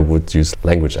would use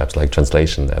language apps like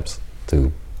translation apps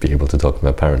to be able to talk to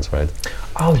my parents, right?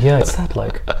 Oh yeah, what's that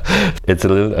like? It's a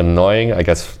little annoying. I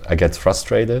get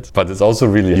frustrated, but it's also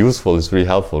really useful. It's really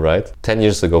helpful, right? 10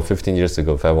 years ago, 15 years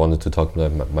ago, if I wanted to talk to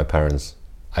my parents,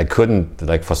 I couldn't,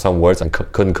 like for some words, I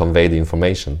couldn't convey the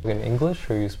information. In English,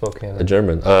 or you spoke in?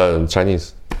 German,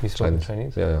 Chinese. You spoke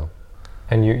Chinese? Yeah.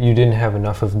 And you didn't have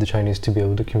enough of the Chinese to be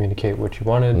able to communicate what you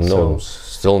wanted? No,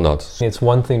 still not. It's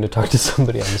one thing to talk to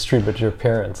somebody on the street, but your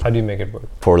parents, how do you make it work?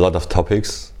 For a lot of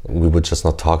topics, we would just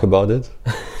not talk about it.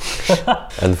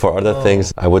 And for other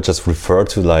things, I would just refer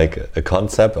to like a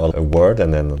concept or a word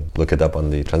and then look it up on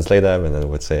the translator app, and then I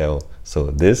would say, oh,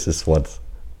 so this is what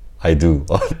I do.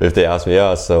 If they ask me,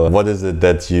 yeah, so what is it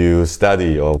that you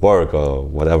study or work or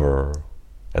whatever?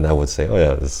 And I would say, oh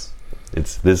yeah,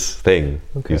 it's this thing.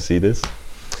 Okay. You see this?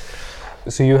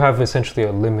 So you have essentially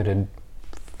a limited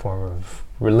form of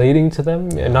relating to them,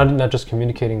 and not just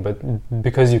communicating, but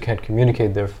because you can't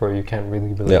communicate, therefore you can't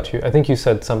really relate to you. I think you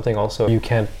said something also, you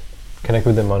can't connect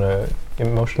with them on a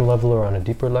emotional level or on a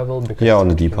deeper level? Because on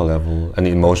a deeper level. And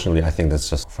emotionally, I think that's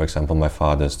just, for example, my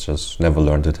father's just never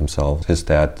learned it himself. His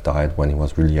dad died when he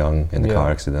was really young in a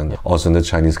car accident. Also in the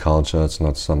Chinese culture, it's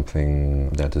not something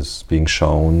that is being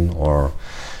shown or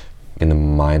in the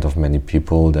mind of many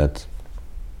people, that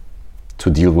to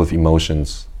deal with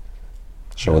emotions,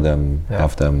 show them,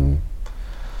 have them,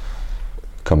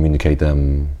 communicate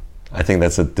them. I think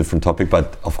that's a different topic,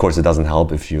 but of course it doesn't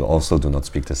help if you also do not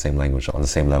speak the same language on the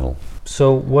same level.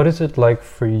 So what is it like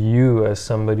for you as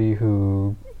somebody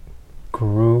who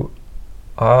grew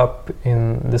up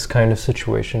in this kind of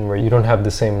situation where you don't have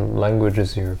the same language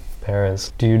as your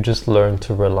parents? Do you just learn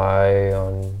to rely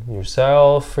on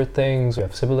yourself for things? Do you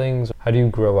have siblings? How do you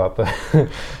grow up?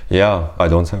 Yeah, I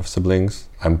don't have siblings.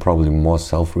 I'm probably more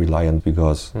self-reliant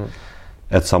because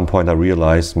at some point I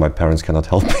realized my parents cannot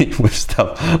help me with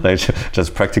stuff, like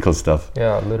just practical stuff.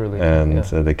 Yeah, literally. And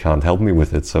they can't help me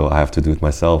with it, so I have to do it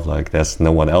myself. Like there's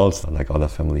no one else, like other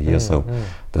family here, so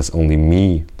there's only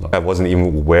me. I wasn't even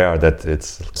aware that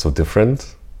it's so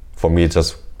different. For me, it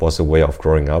just was a way of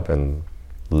growing up and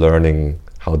learning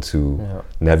how to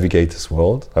navigate this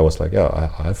world. I was like, I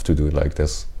have to do it like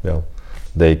this. Yeah,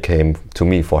 they came to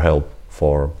me for help,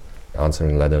 for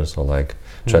answering letters or like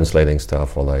translating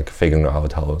stuff or like figuring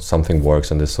out how something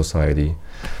works in this society.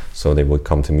 So they would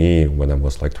come to me when I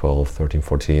was like 12, 13,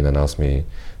 14 and ask me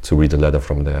to read a letter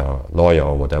from their lawyer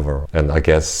or whatever. And I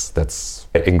guess that's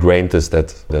ingrained is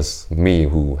that there's me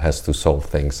who has to solve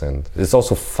things, and it's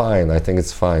also fine. I think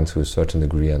it's fine to a certain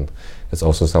degree, and it's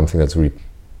also something that's really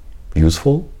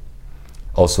useful.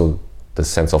 Also, the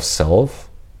sense of self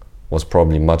was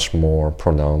probably much more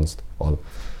pronounced or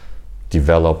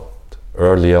developed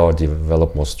earlier or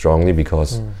developed more strongly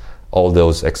because all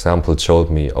those examples showed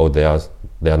me, they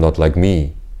are not like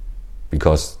me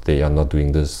because they are not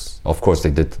doing this. Of course,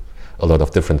 they did a lot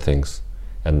of different things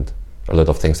and a lot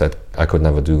of things that I could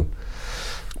never do.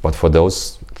 But for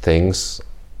those things,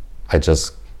 I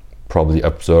just probably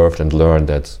observed and learned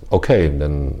that, okay,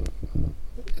 then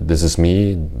this is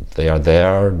me, they are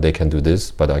there, they can do this,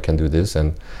 but I can do this.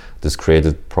 And this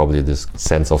created probably this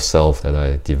sense of self that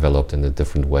I developed in a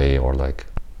different way or like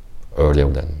earlier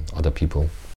than other people.